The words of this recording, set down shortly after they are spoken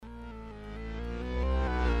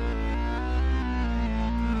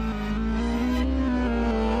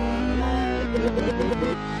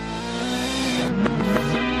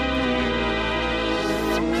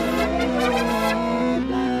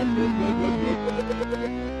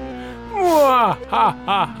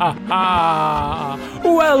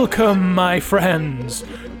Welcome, my friends,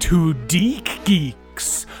 to Deek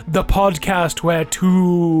Geeks, the podcast where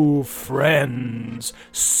two friends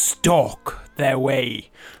stalk their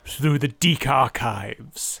way through the Deek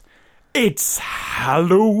archives. It's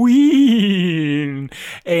Halloween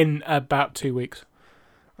in about 2 weeks.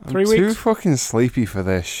 3 weeks? I'm too fucking sleepy for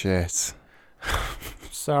this shit.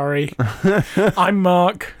 Sorry. I'm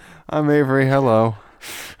Mark. I'm Avery, hello.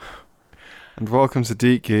 And welcome to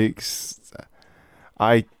Deek Geeks.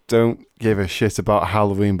 I don't give a shit about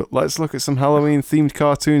Halloween, but let's look at some Halloween-themed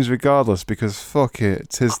cartoons regardless, because fuck it,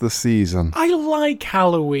 'tis the season. I like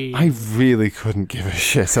Halloween. I really couldn't give a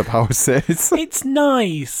shit about it. It's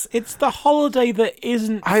nice. It's the holiday that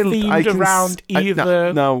isn't themed around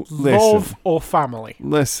either love or family.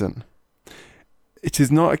 Listen. It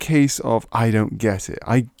is not a case of I don't get it.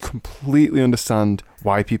 I completely understand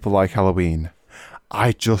why people like Halloween.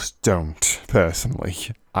 I just don't, personally.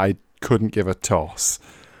 I couldn't give a toss.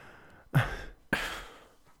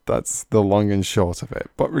 That's the long and short of it.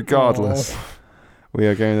 But regardless, we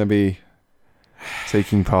are going to be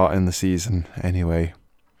taking part in the season anyway.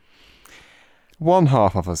 One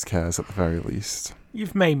half of us cares at the very least.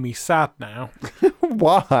 You've made me sad now.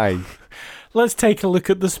 Why? Let's take a look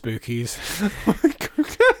at the spookies.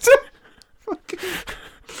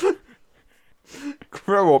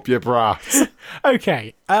 Grow up, you brat.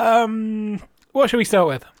 Okay, what shall we start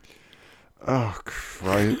with? Oh,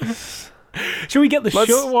 Christ. Shall we get the short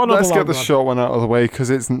one or the long one? Let's get the short one out of the way, because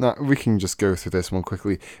it's not. We can just go through this one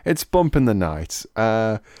quickly. It's Bump in the Night.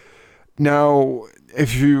 Now,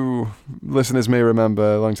 if you listeners may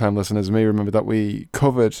remember, long-time listeners may remember that we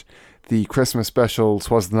covered the Christmas special,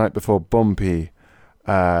 'Twas the Night Before Bumpy,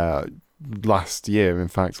 last year, in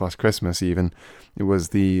fact, last Christmas even. It was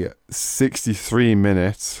the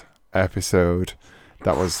 63-minute episode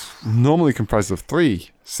that was normally comprised of 3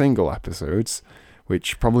 single episodes,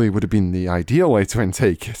 which probably would have been the ideal way to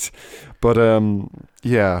intake it. But,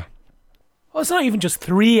 yeah. Well, it's not even just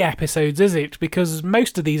 3 episodes, is it? Because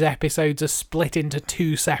most of these episodes are split into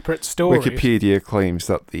 2 separate stories. Wikipedia claims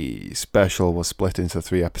that the special was split into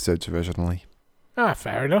 3 episodes originally. Ah,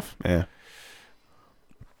 fair enough. Yeah.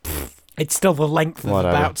 It's still the length of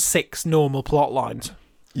Whatever. about 6 normal plot lines.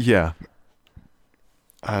 Yeah.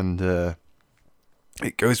 And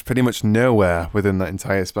it goes pretty much nowhere within that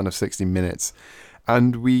entire span of 60 minutes.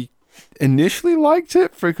 And we initially liked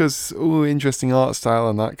it because, interesting art style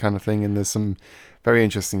and that kind of thing, and there's some very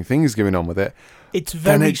interesting things going on with it. It's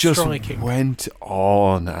very then it just striking. Went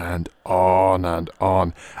on and on and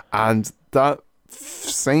on. And that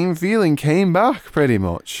same feeling came back pretty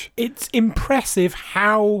much. It's impressive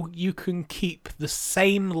how you can keep the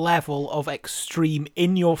same level of extreme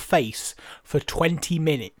in your face for 20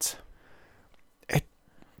 minutes. It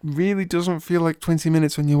really doesn't feel like 20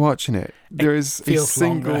 minutes when you're watching it. There is a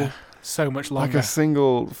single... Longer. So much longer. Like a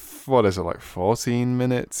single, what is it, like 14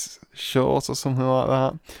 minutes short or something like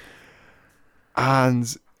that.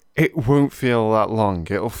 And it won't feel that long.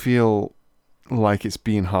 It'll feel like it's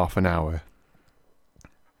been half an hour.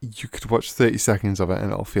 You could watch 30 seconds of it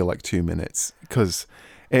and it'll feel like 2 minutes. Because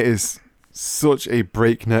it is such a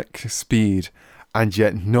breakneck speed, and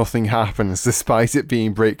yet nothing happens despite it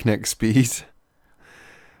being breakneck speed.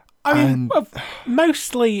 I mean,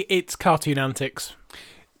 mostly it's cartoon antics.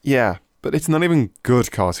 Yeah, but it's not even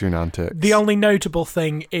good cartoon antics. The only notable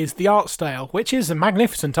thing is the art style, which is a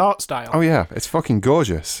magnificent art style. Oh yeah, it's fucking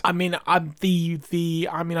gorgeous. I mean, I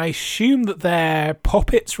assume that they're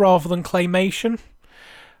puppets rather than claymation.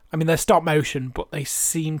 I mean, they're stop motion, but they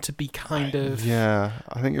seem to be kind of... Yeah,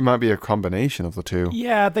 I think it might be a combination of the two.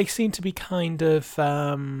 Yeah, they seem to be kind of...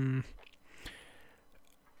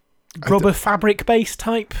 rubber fabric based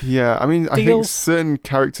type. Yeah, I mean, deals. I think certain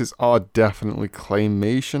characters are definitely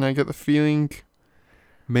claymation, I get the feeling.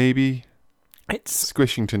 Maybe.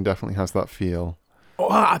 Squishington definitely has that feel.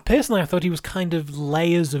 Personally, I thought he was kind of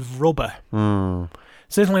layers of rubber.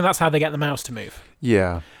 Certainly that's how they get the mouse to move.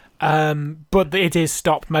 Yeah. But it is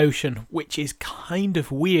stop motion, which is kind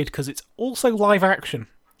of weird because it's also live action.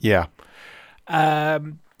 Yeah.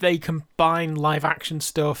 They combine live action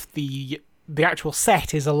stuff. The actual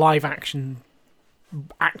set is a live action,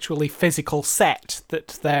 actually physical set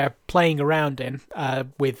that they're playing around in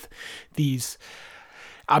with these.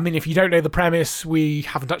 I mean, if you don't know the premise, we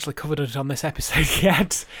haven't actually covered it on this episode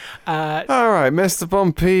yet. Alright, Mr.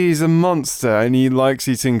 Bumpy's a monster and he likes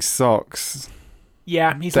eating socks.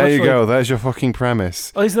 Yeah, he's There you literally... go. There's your fucking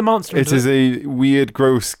premise. Oh, he's the monster. It is a weird,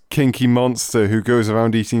 gross, kinky monster who goes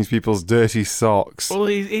around eating people's dirty socks. Well,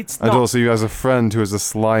 it's And not... also he has a friend who is a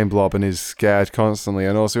slime blob and is scared constantly.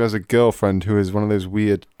 And also he has a girlfriend who is one of those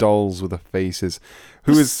weird dolls with the faces.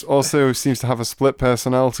 Who is also seems to have a split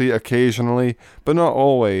personality occasionally, but not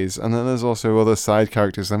always. And then there's also other side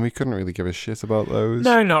characters, and we couldn't really give a shit about those.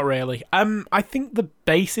 No, not really. I think the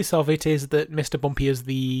basis of it is that Mr. Bumpy is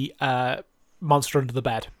the monster under the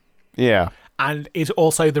bed. Yeah. And is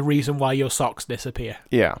also the reason why your socks disappear.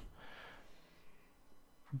 Yeah.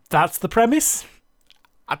 That's the premise.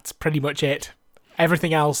 That's pretty much it.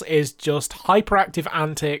 Everything else is just hyperactive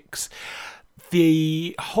antics.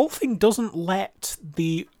 The whole thing doesn't let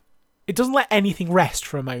anything rest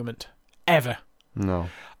for a moment. Ever. No.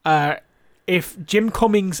 If Jim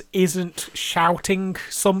Cummings isn't shouting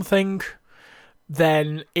something,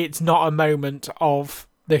 then it's not a moment of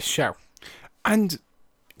this show. And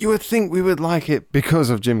you would think we would like it because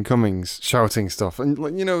of Jim Cummings shouting stuff. And,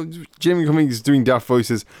 you know, Jim Cummings doing daft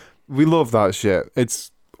voices. We love that shit.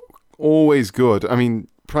 It's always good. I mean,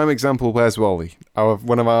 prime example, Where's Wally?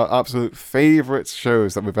 One of our absolute favourite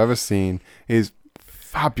shows that we've ever seen. Is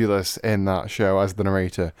fabulous in that show as the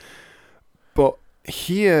narrator. But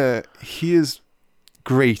here, he is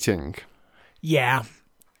grating. Yeah.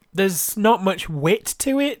 There's not much wit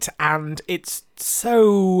to it, and it's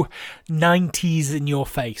so 90s in your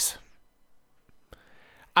face.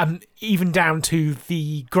 Even down to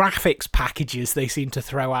the graphics packages they seem to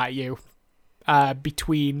throw at you.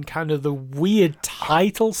 Between kind of the weird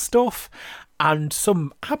title stuff and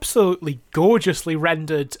some absolutely gorgeously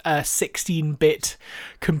rendered 16-bit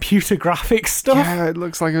computer graphics stuff. Yeah, it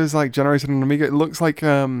looks like it was like generated on Amiga. It looks like, if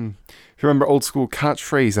you remember old school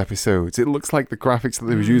Catchphrase episodes, it looks like the graphics that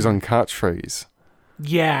they would use on Catchphrase.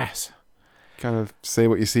 Yes. Kind of say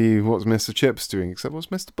what you see, what's Mr. Chips doing, except what's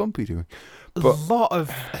Mr. Bumpy doing. But a lot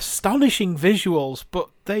of astonishing visuals, but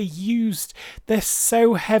they're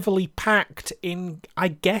so heavily packed in, I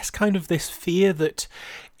guess, kind of this fear that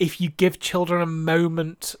if you give children a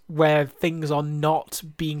moment where things are not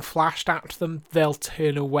being flashed at them, they'll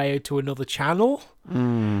turn away to another channel.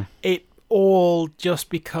 It all just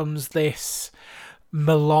becomes this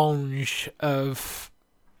melange of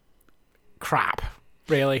crap,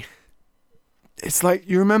 really. It's like,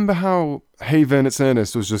 you remember how Hey Vern, It's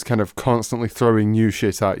Ernest was just kind of constantly throwing new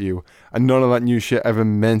shit at you, and none of that new shit ever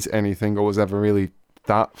meant anything or was ever really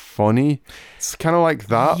that funny? It's kind of like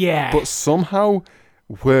that, yeah, but somehow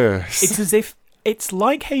worse. It's as if it's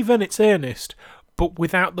like Hey Vern, It's Ernest, but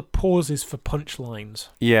without the pauses for punchlines.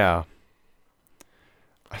 Yeah.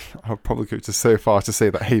 I'll probably go to so far to say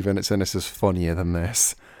that Hey Vern, It's Ernest is funnier than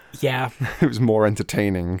this. Yeah. It was more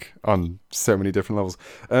entertaining on so many different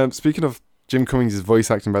levels. Speaking of Jim Cummings'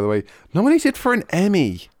 voice acting, by the way, nominated for an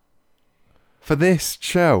Emmy for this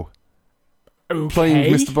show. Okay.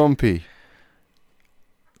 Playing Mr. Bumpy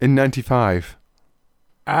in 95.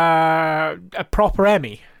 A proper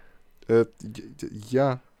Emmy?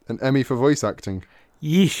 Yeah, an Emmy for voice acting.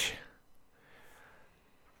 Yeesh.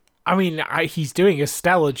 I mean, he's doing a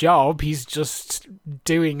stellar job. He's just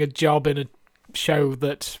doing a job in a show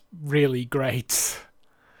that's really great.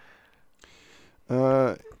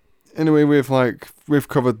 Anyway, we've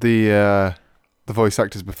covered the voice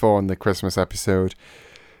actors before on the Christmas episode.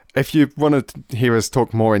 If you want to hear us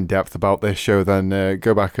talk more in depth about this show, then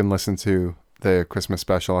go back and listen to the Christmas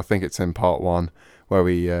special. I think it's in part 1 where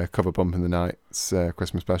we cover Bump in the Night's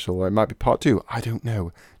Christmas special, or it might be part 2. I don't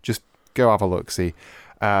know. Just go have a look, see.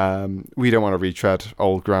 We don't want to retread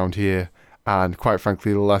old ground here, and quite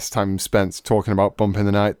frankly, the less time spent talking about Bump in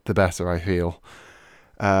the Night, the better I feel.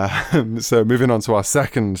 So moving on to our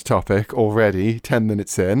second topic already, 10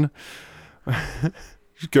 minutes in.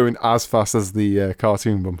 Going as fast as the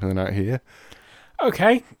cartoon Bump in the Night here.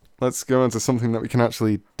 Okay. Let's go on to something that we can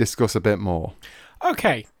actually discuss a bit more.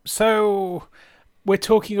 Okay, so we're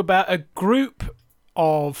talking about a group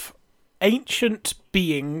of ancient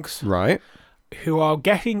beings, right, who are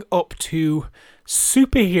getting up to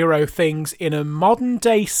superhero things in a modern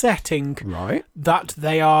day setting, right, that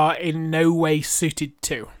they are in no way suited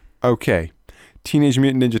to. Okay. Teenage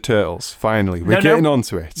Mutant Ninja Turtles, finally. We're getting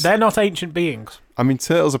onto it. They're not ancient beings. I mean,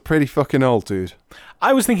 turtles are pretty fucking old, dude.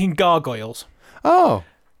 I was thinking gargoyles. Oh.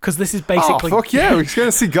 Because this is basically... Oh, fuck yeah, we're going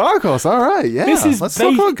to see gargoyles. All right, yeah. Let's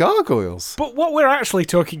talk about gargoyles. But what we're actually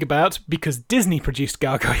talking about, because Disney produced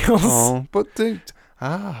gargoyles... Oh, but dude...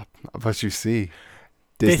 but you see...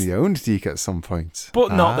 Disney owned Deke at some point.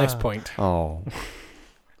 But not this point. Oh.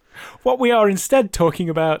 What we are instead talking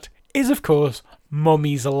about is, of course,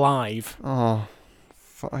 Mummies Alive. Oh,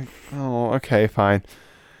 fine. Oh, okay, fine.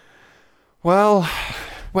 Well,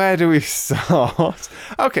 where do we start?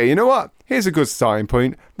 Okay, you know what? Here's a good starting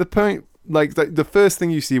point. The first thing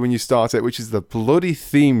you see when you start it, which is the bloody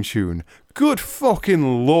theme tune. Good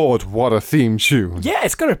fucking lord, what a theme tune. Yeah,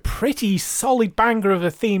 it's got a pretty solid banger of a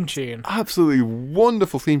theme tune. Absolutely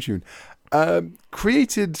wonderful theme tune.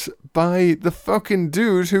 Created by the fucking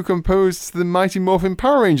dude who composed the Mighty Morphin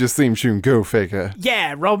Power Rangers theme tune, go figure.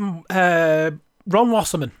 Yeah, Ron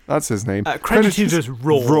Wasserman. That's his name. Credited as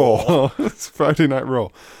Raw. Raw. It's Friday Night Raw.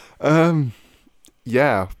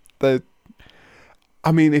 Yeah.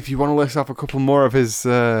 I mean, if you want to list off a couple more of his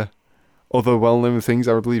other well-known things,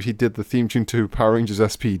 I believe he did the theme tune to Power Rangers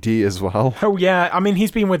SPD as well. Oh, yeah. I mean,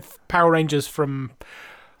 he's been with Power Rangers from...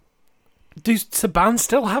 Do Saban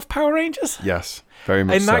still have Power Rangers? Yes, very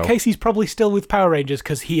much so. In that case, he's probably still with Power Rangers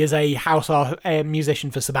because he is a house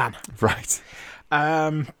musician for Saban. Right.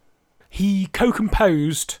 He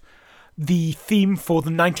co-composed the theme for the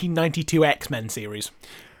 1992 X-Men series.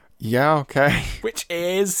 Yeah, okay. Which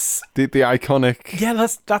is... The iconic... Yeah,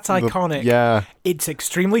 that's iconic. Yeah. It's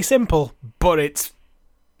extremely simple, but It's,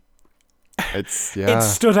 yeah. it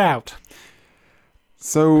stood out.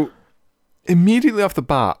 So, immediately off the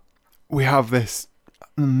bat, we have this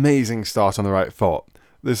amazing start on the right foot.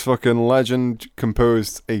 This fucking legend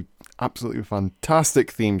composed a absolutely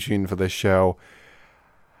fantastic theme tune for this show.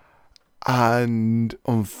 And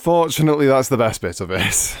unfortunately, that's the best bit of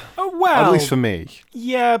it. Oh, well. At least for me.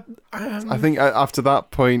 Yeah. I think after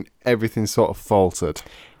that point, everything sort of faltered.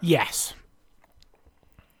 Yes.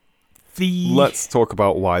 Let's talk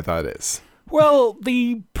about why that is. Well,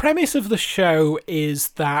 the premise of the show is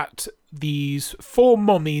that these 4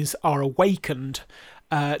 mummies are awakened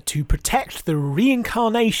to protect the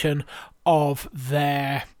reincarnation of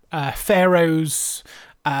their pharaoh's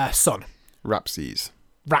son. Rapses.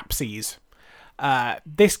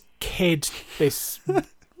 This kid, this...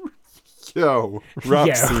 Yo,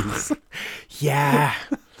 Rapses. Yeah.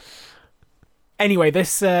 Anyway,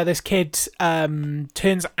 this kid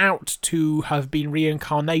turns out to have been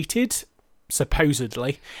reincarnated,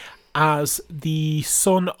 supposedly, as the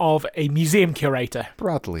son of a museum curator.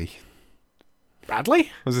 Bradley.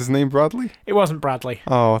 Bradley? Was his name Bradley? It wasn't Bradley.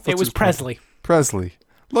 Oh, I thought it was Presley. Presley.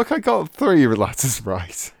 Look, I got 3 letters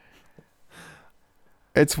right.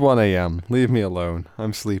 It's 1 a.m. Leave me alone.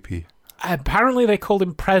 I'm sleepy. Apparently they called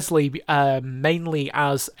him Presley mainly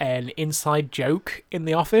as an inside joke in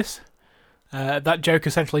the office. That joke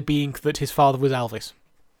essentially being that his father was Elvis.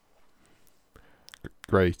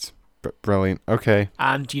 Great. Brilliant. Okay.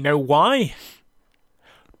 And you know why?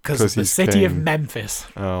 Because of the city of Memphis.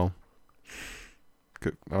 Oh.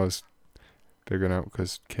 Good. I was figuring out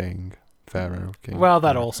because Pharaoh, King. Well,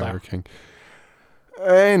 that also. Pharaoh, King.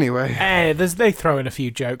 Anyway. They throw in a few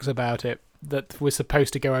jokes about it that were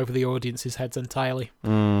supposed to go over the audience's heads entirely.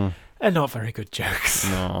 And not very good jokes.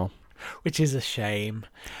 No. Which is a shame.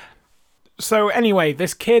 So anyway,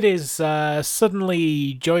 this kid is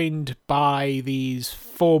suddenly joined by these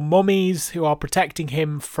 4 mummies who are protecting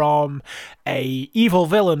him from a evil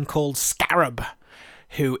villain called Scarab,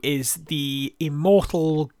 who is the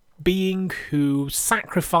immortal being who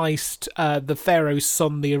sacrificed the pharaoh's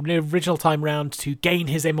son the original time round to gain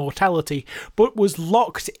his immortality, but was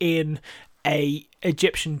locked in a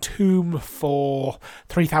Egyptian tomb for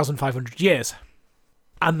 3,500 years.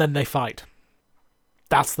 And then they fight.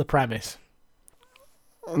 That's the premise.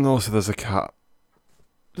 And also there's a cat.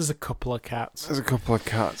 There's a couple of cats. There's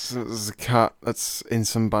a cat that's in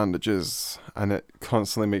some bandages, and it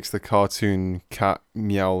constantly makes the cartoon cat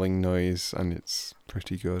meowing noise, and it's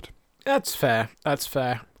pretty good. That's fair. It's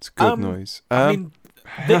good noise. I mean,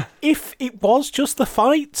 if it was just the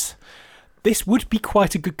fights, this would be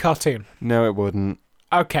quite a good cartoon. No, it wouldn't.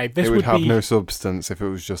 Okay, this would have no substance if it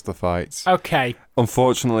was just the fights. Okay.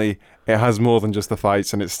 Unfortunately, it has more than just the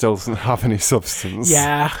fights, and it still doesn't have any substance.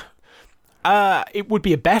 Yeah. It would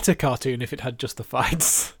be a better cartoon if it had just the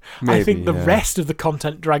fights. Maybe, I think the rest of the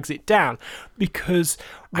content drags it down because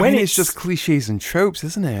when it's just cliches and tropes,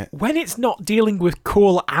 isn't it? When it's not dealing with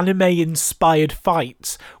cool anime-inspired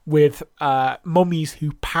fights with mummies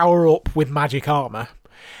who power up with magic armor,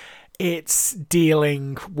 it's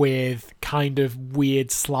dealing with kind of weird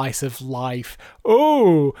slice of life.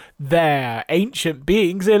 Oh, they're ancient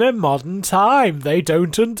beings in a modern time. They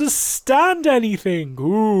don't understand anything.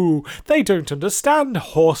 Ooh, they don't understand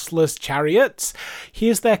horseless chariots.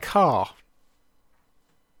 Here's their car.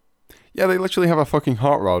 Yeah, they literally have a fucking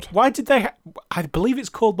hot rod. Why did they... I believe it's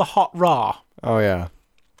called the Hot Ra. Oh, yeah.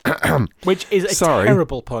 Which is a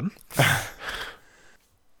terrible pun.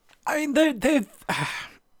 I mean, they're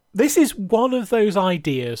this is one of those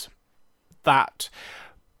ideas that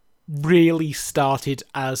really started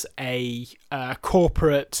as a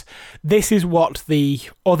corporate, this is what the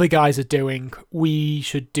other guys are doing, we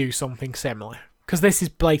should do something similar. Because this is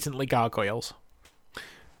blatantly Gargoyles.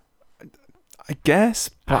 I guess,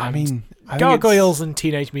 but I think Gargoyles and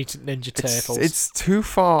Teenage Mutant Ninja Turtles. It's too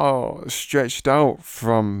far stretched out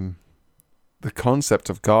from the concept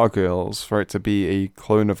of Gargoyles for it to be a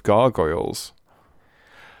clone of Gargoyles.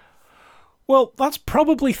 Well, that's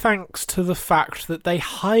probably thanks to the fact that they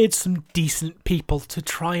hired some decent people to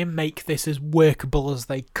try and make this as workable as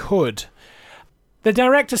they could. The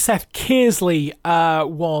director, Seth Kearsley,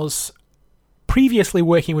 was previously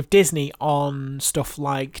working with Disney on stuff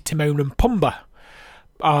like Timon and Pumbaa,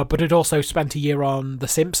 but had also spent a year on The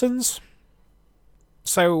Simpsons.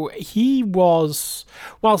 So he was,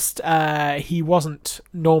 whilst he wasn't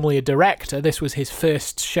normally a director, this was his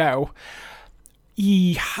first show,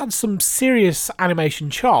 he had some serious animation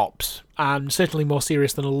chops, and certainly more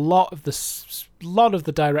serious than a lot of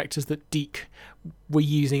the directors that DiC were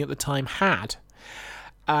using at the time had.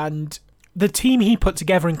 And the team he put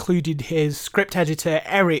together included his script editor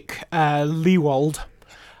Eric Lewald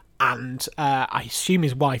and I assume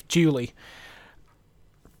his wife Julie.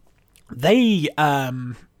 They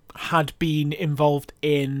had been involved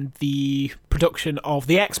in the production of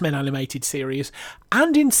the X-Men animated series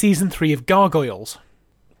and in season 3 of Gargoyles.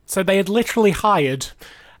 So they had literally hired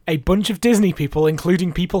a bunch of Disney people,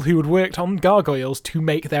 including people who had worked on Gargoyles, to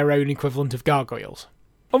make their own equivalent of Gargoyles.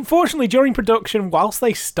 Unfortunately, during production, whilst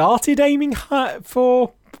they started aiming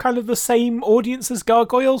for kind of the same audience as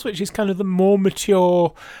Gargoyles, which is kind of the more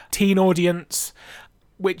mature teen audience,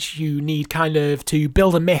 which you need kind of to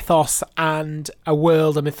build a mythos and a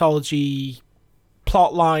world, a mythology,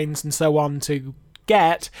 plot lines and so on to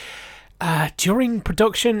get, during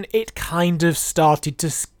production it kind of started to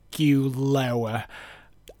skew lower,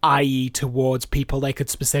 i.e. towards people they could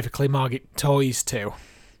specifically market toys to.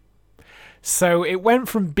 So it went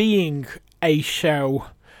from being a show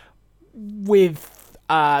with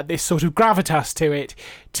this sort of gravitas to it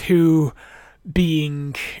to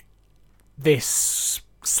being this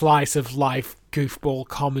slice of life goofball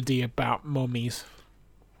comedy about mummies.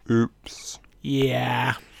 Oops.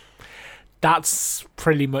 Yeah. That's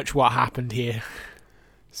pretty much what happened here.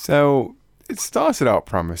 So it started out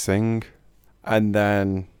promising, and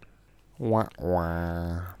then wah,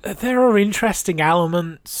 wah. There are interesting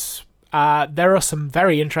elements. There are some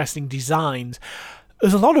very interesting designs.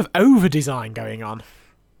 There's a lot of over-design going on.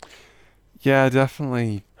 Yeah,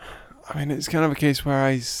 definitely. I mean, it's kind of a case where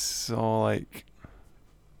I saw, like,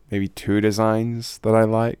 maybe 2 designs that I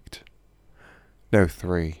liked. No,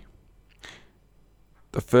 3.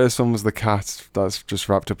 The first one was the cat that's just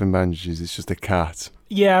wrapped up in bandages. It's just a cat.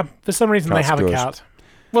 Yeah, for some reason That's they have good. a cat.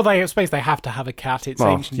 Well, I suppose they have to have a cat. It's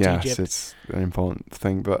ancient yes, Egypt. It's an important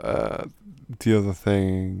thing. But the other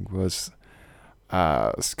thing was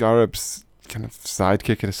Scarab's kind of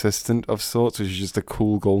sidekick and assistant of sorts, which is just a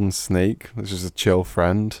cool golden snake. It's just a chill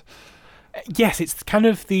friend. Yes, it's kind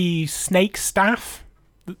of the snake staff.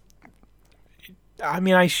 I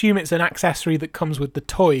mean, I assume it's an accessory that comes with the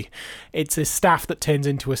toy. It's a staff that turns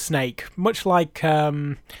into a snake, much like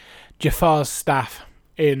Jafar's staff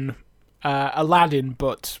in Aladdin,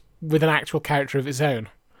 but with an actual character of its own.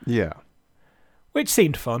 Yeah. Which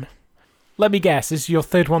seemed fun. Let me guess, is your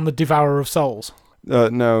third one the Devourer of Souls?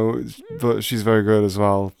 No, but she's very good as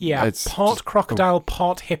well. Yeah, it's part crocodile,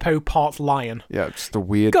 part hippo, part lion. Yeah, just a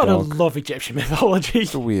weird Gotta dog. love Egyptian mythology.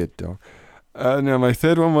 It's a weird dog. No, my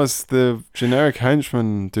third one was the generic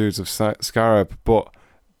henchman dudes of Scarab, but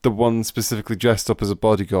the one specifically dressed up as a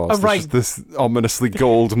bodyguard. Oh, right. There's just this ominously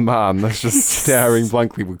gold man that's just staring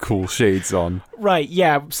blankly with cool shades on. Right,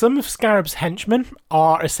 yeah. Some of Scarab's henchmen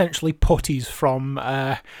are essentially putties from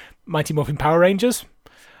Mighty Morphin Power Rangers.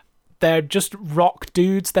 They're just rock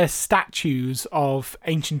dudes. They're statues of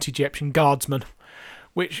ancient Egyptian guardsmen,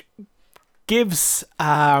 which gives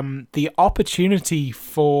the opportunity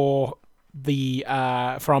for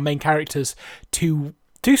our main characters to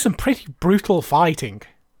do some pretty brutal fighting.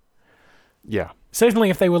 Yeah. Certainly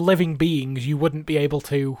if they were living beings, you wouldn't be able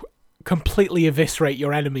to completely eviscerate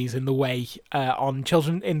your enemies in on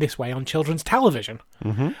children's television.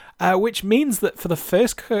 Mm-hmm. Which means that for the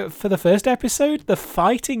first episode, the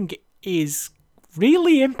fighting is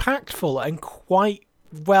really impactful and quite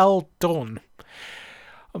well done.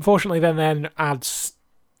 Unfortunately, then adds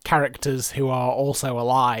characters who are also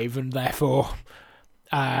alive, and therefore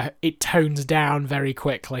it tones down very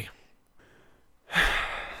quickly.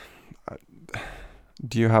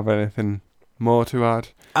 Do you have anything more to add?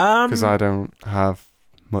 Because I don't have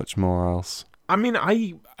much more else. I mean,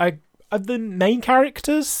 I the main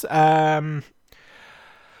characters,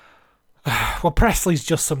 Well, Presley's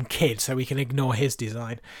just some kid, so we can ignore his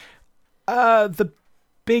design. The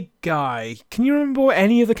big guy. Can you remember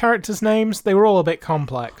any of the characters' names? They were all a bit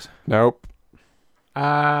complex. Nope.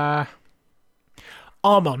 Armon.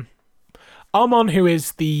 Armon, who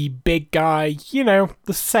is the big guy,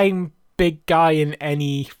 the same big guy in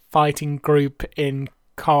any fighting group in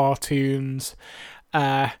cartoons.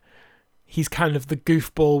 He's kind of the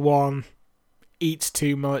goofball one, eats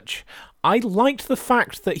too much. I liked the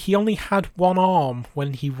fact that he only had one arm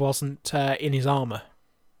when he wasn't in his armour.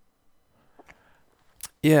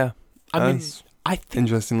 Yeah. I think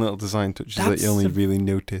interesting little design touches that you only really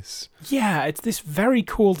notice. Yeah, it's this very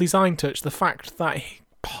cool design touch. The fact that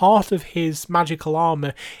part of his magical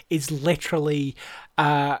armour is literally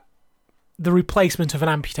the replacement of an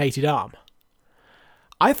amputated arm.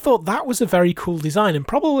 I thought that was a very cool design and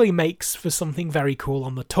probably makes for something very cool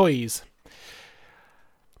on the toys.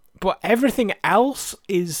 But everything else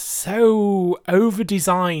is so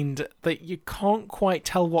over-designed that you can't quite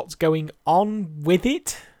tell what's going on with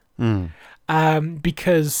it.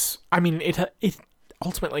 Because, it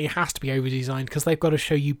ultimately has to be over-designed because they've got to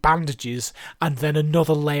show you bandages and then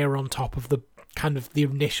another layer on top of the kind of the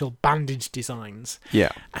initial bandage designs.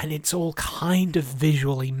 Yeah. And it's all kind of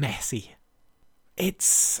visually messy.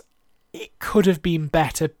 It could have been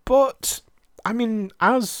better, but,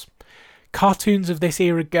 as cartoons of this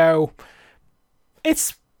era go,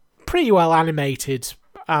 it's pretty well animated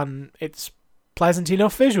and it's pleasant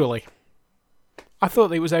enough visually. I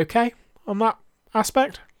thought it was okay on that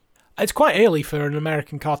aspect. It's quite early for an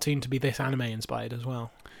American cartoon to be this anime inspired as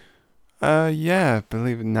well. Yeah, I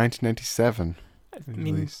believe in 1997 at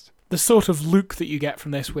least. The sort of look that you get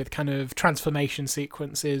from this with kind of transformation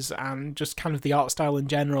sequences and just kind of the art style in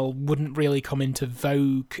general wouldn't really come into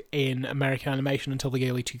vogue in American animation until the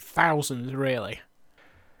early 2000s, really.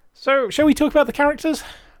 So, shall we talk about the characters?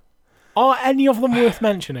 Are any of them worth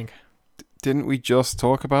mentioning? Didn't we just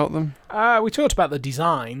talk about them? We talked about the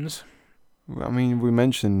designs. We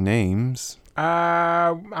mentioned names. We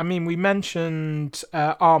mentioned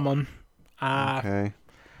Armon. Okay.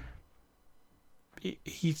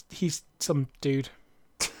 He's some dude.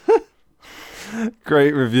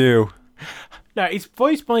 Great review. No, he's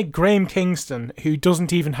voiced by Graham Kingston, who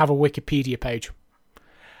doesn't even have a Wikipedia page.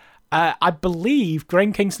 I believe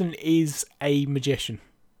Graham Kingston is a magician.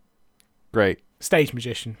 Great. Stage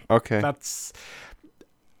magician. Okay. That's...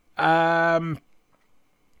 But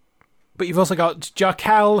you've also got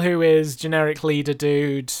Jarkel, who is generic leader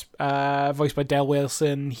dude, voiced by Dale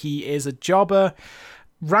Wilson. He is a jobber.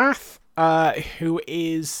 Wrath, who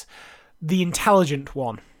is the intelligent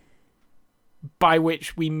one, by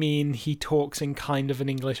which we mean he talks in kind of an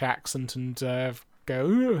English accent and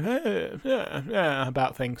go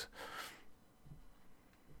about things.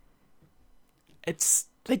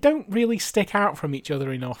 They don't really stick out from each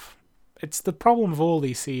other enough. It's the problem of all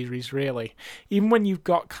these series, really. Even when you've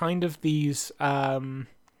got kind of these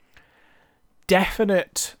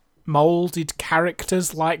definite moulded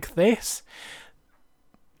characters like this,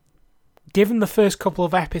 given the first couple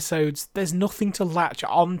of episodes, there's nothing to latch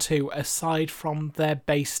onto aside from their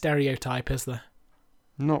base stereotype, is there?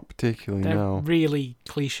 Not particularly, They're no. really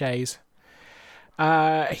cliches.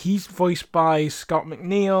 He's voiced by Scott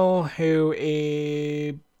McNeil, who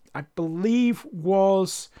I believe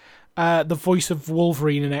was the voice of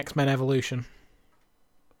Wolverine in X-Men Evolution.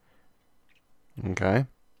 Okay.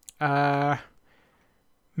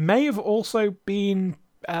 May have also been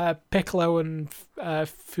Piccolo and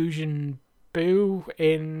Fujin Buu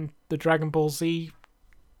in the Dragon Ball Z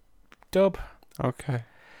dub. Okay.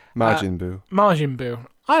 Majin Buu. Majin Buu.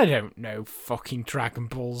 I don't know fucking Dragon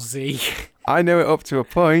Ball Z. I know it up to a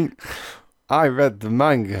point. I read the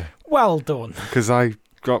manga. Well done. Because I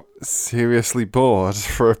got seriously bored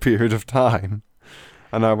for a period of time.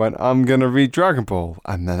 And I went, I'm going to read Dragon Ball.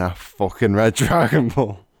 And then I fucking read Dragon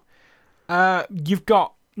Ball. You've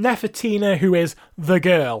got Nefertina, who is the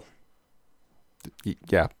girl.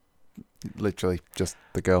 Yeah. Literally, just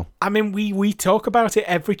the girl. We talk about it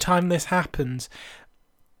every time this happens.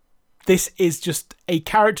 This is just a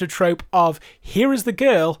character trope of, here is the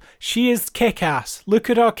girl, she is kick-ass. Look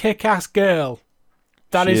at our kick-ass girl.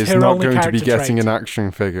 That is her only character trait. She is not going to be getting an action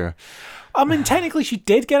figure. Technically she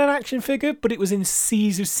did get an action figure, but it was in the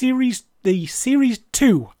Series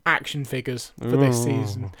 2 action figures for this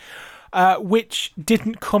season, which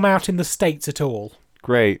didn't come out in the States at all.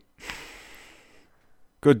 Great.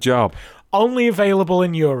 Good job. Only available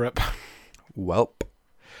in Europe. Welp.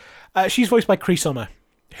 She's voiced by Cree Summer.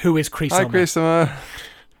 Who is Cree Summer? Hi, Cree Summer.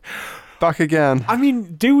 Back again.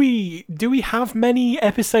 Do we have many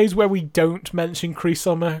episodes where we don't mention Cree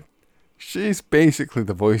Summer? She's basically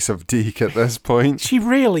the voice of Deke at this point. She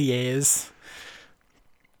really is.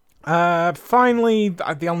 Finally,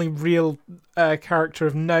 the only real character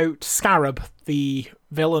of note, Scarab, the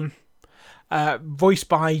villain, voiced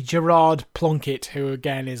by Gerard Plunkett, who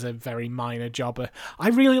again is a very minor jobber. I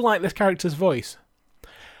really like this character's voice.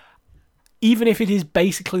 Even if it is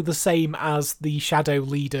basically the same as the Shadow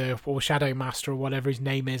Leader or Shadow Master or whatever his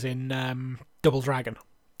name is in Double Dragon.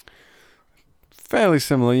 Fairly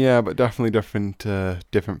similar, yeah, but definitely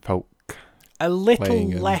different folk. A little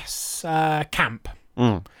Playing less camp.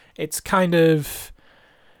 Mm. It's kind of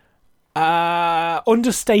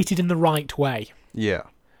understated in the right way. Yeah.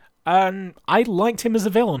 And I liked him as a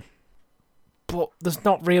villain. But there's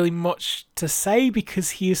not really much to say because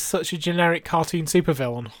he is such a generic cartoon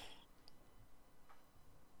supervillain.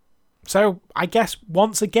 So, I guess,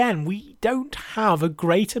 once again, we don't have a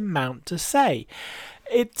great amount to say.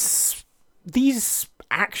 It's... These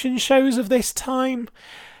action shows of this time,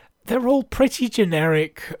 they're all pretty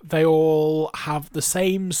generic. They all have the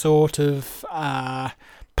same sort of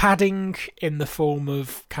padding in the form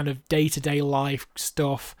of kind of day-to-day life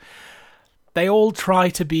stuff. They all try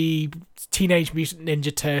to be Teenage Mutant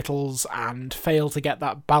Ninja Turtles and fail to get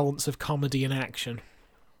that balance of comedy and action.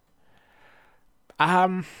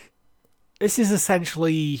 This is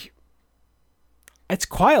essentially... It's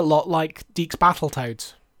quite a lot like Deke's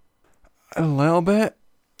Battletoads. A little bit.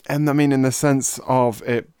 And I mean, in the sense of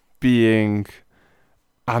it being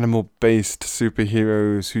animal-based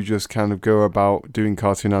superheroes who just kind of go about doing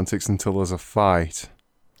cartoon antics until there's a fight.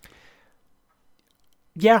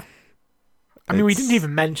 Yeah. I mean, we didn't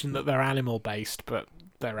even mention that they're animal-based, but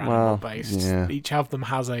they're animal-based. Yeah. Each of them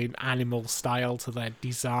has an animal style to their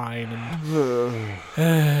design.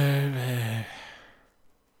 And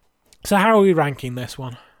So how are we ranking this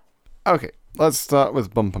one? Okay, let's start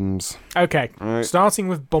with Bumpums. Okay, Right. starting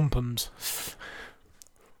with Bumpums.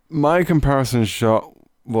 My comparison shot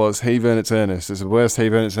was Hey Vern, It's Ernest. It's the worst Hey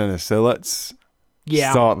Vern, It's Ernest. So let's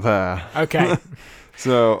start there. Okay.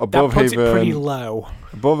 So That above Hey puts it pretty Vern, low.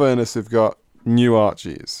 above Ernest, we've got New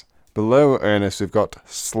Archies. Below Ernest, we've got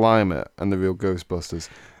Slimer and the Real Ghostbusters.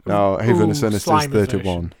 Now, Hey Vern, It's Ernest is Slimer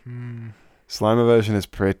 31. version. Slimer version is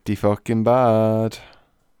pretty fucking bad.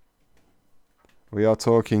 We are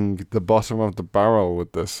talking the bottom of the barrel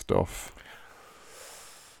with this stuff.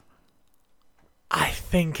 I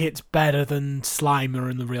think it's better than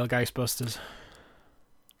Slimer and the Real Ghostbusters.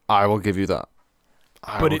 I will give you that.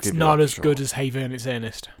 But it's not as good as Hey Vern, It's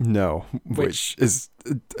Ernest. No, which is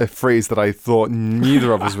a phrase that I thought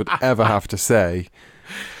neither of us would ever have to say,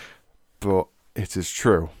 but it is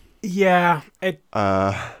true. Yeah, it.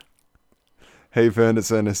 Hey Vern,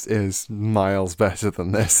 It's Ernest is miles better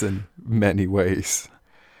than this in many ways.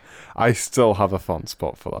 I still have a fond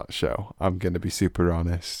spot for that show. I'm going to be super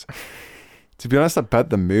honest. To be honest, I bet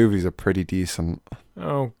the movies are pretty decent.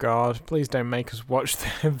 Oh God! Please don't make us watch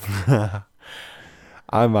them.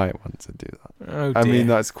 I might want to do that. Oh dear. I mean,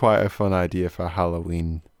 that's quite a fun idea for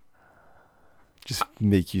Halloween. Just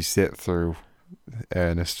make you sit through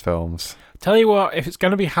Ernest films. Tell you what, if it's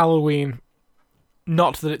going to be Halloween,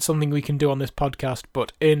 not that it's something we can do on this podcast,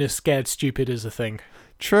 but Ernest Scared Stupid is a thing.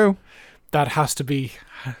 True. That has to be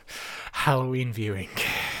Halloween viewing.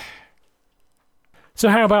 So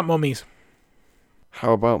how about Mummies?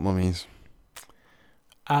 How about Mummies?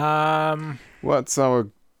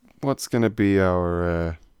 What's going to be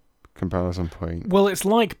our comparison point? Well, it's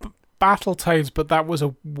like Battletoads, but that was a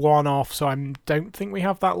one-off, so I don't think we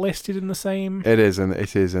have that listed in the same. It is in the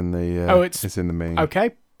it's in the main.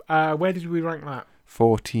 Okay. Where did we rank that?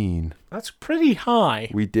 14. That's pretty high.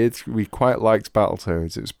 We quite liked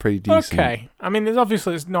Battletoads. It was pretty decent. Okay. I mean, it's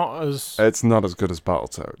not as... It's not as good as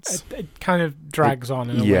Battletoads. It kind of drags on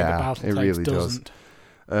in a way that Battletoads it really doesn't.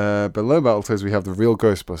 Below Battletoads, we have the Real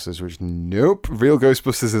Ghostbusters, which, nope, Real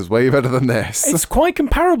Ghostbusters is way better than this. It's quite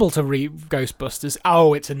comparable to Ghostbusters.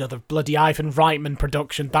 Oh, it's another bloody Ivan Reitman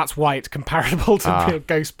production. That's why it's comparable to Real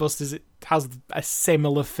Ghostbusters. It has a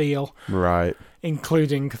similar feel. Right.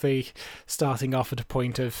 Including the starting off at a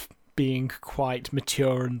point of being quite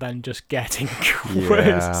mature and then just getting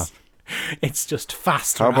worse. It's just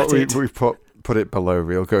faster. How about we put it below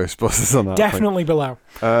Real Ghostbusters on that? Definitely below.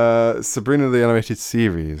 Sabrina the Animated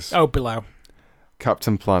Series. Oh, below.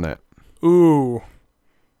 Captain Planet. Ooh.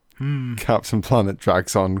 Captain Planet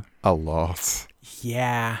drags on a lot.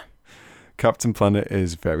 Yeah. Captain Planet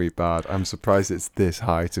is very bad. I'm surprised it's this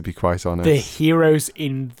high, to be quite honest. The heroes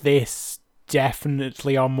in this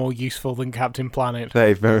definitely are more useful than Captain Planet.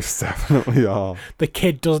 They most definitely are. The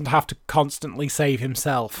kid doesn't have to constantly save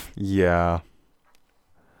himself. Yeah.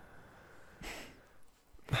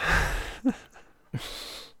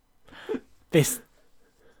 this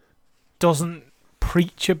doesn't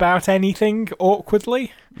preach about anything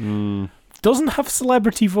awkwardly. Doesn't have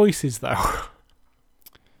celebrity voices, though.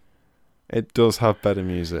 It does have better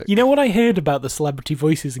music. You know what I heard about the celebrity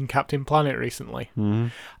voices in Captain Planet recently?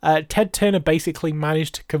 Ted Turner basically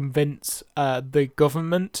managed to convince the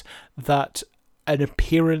government that an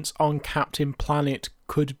appearance on Captain Planet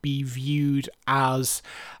could be viewed as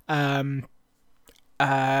what's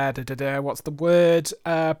the word?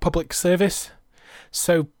 Public service.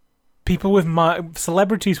 So people with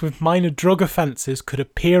celebrities with minor drug offences could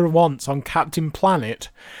appear once on Captain Planet,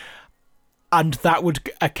 and that would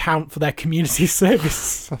account for their community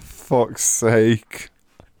service. For fuck's sake.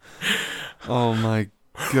 Oh my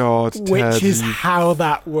god, Ted. Which is how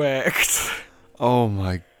that worked. Oh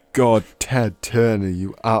my god, Ted Turner,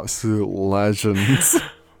 you absolute legend.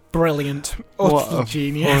 Brilliant. What Utterly a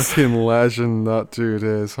genius. fucking legend that dude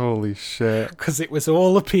is. Holy shit. Because it was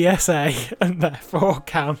all a PSA and therefore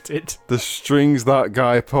counted. The strings that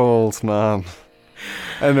guy pulled, man.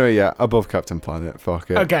 Anyway, yeah, above Captain Planet.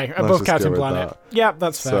 Fuck it. Okay, Let's above just Captain go with Planet. that. Yeah,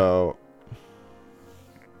 that's fair. So,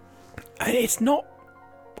 It's not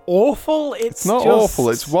awful. it's not just awful.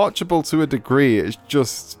 It's watchable to a degree. It's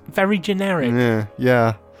just... very generic.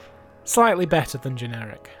 Yeah. Slightly better than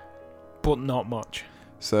generic, but not much.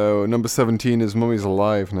 So, number 17 is Mummy's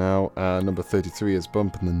Alive now, and number 33 is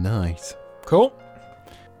Bump in the Night. Cool.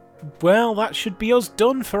 Well, that should be us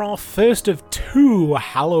done for our first of 2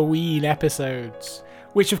 Halloween episodes,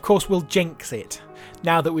 which of course will jinx it,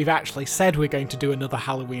 now that we've actually said we're going to do another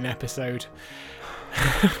Halloween episode.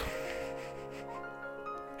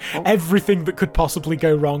 Everything that could possibly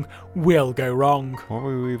go wrong will go wrong. What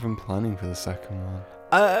were we even planning for the second one?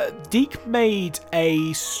 Deke made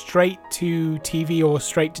a straight-to-TV or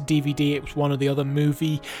straight-to-DVD, it was one or the other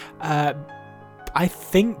movie, I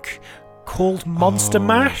think called Monster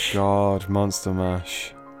Mash. Oh god, Monster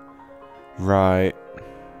Mash. Right.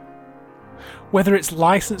 Whether it's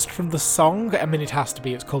licensed from the song, I mean it has to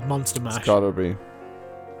be, it's called Monster Mash. It's gotta be.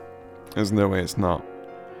 There's no way it's not.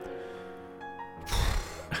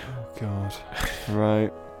 Oh god.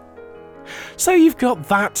 Right. So you've got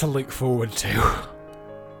that to look forward to.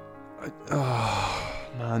 Oh,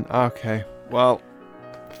 man. Okay. Well,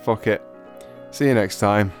 fuck it. See you next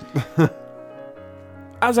time.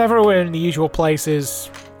 As ever, we're in the usual places.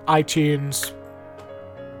 iTunes.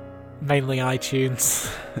 Mainly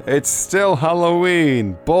iTunes. It's still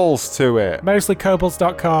Halloween. Balls to it. Mostly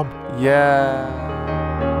kobolds.com. Yeah.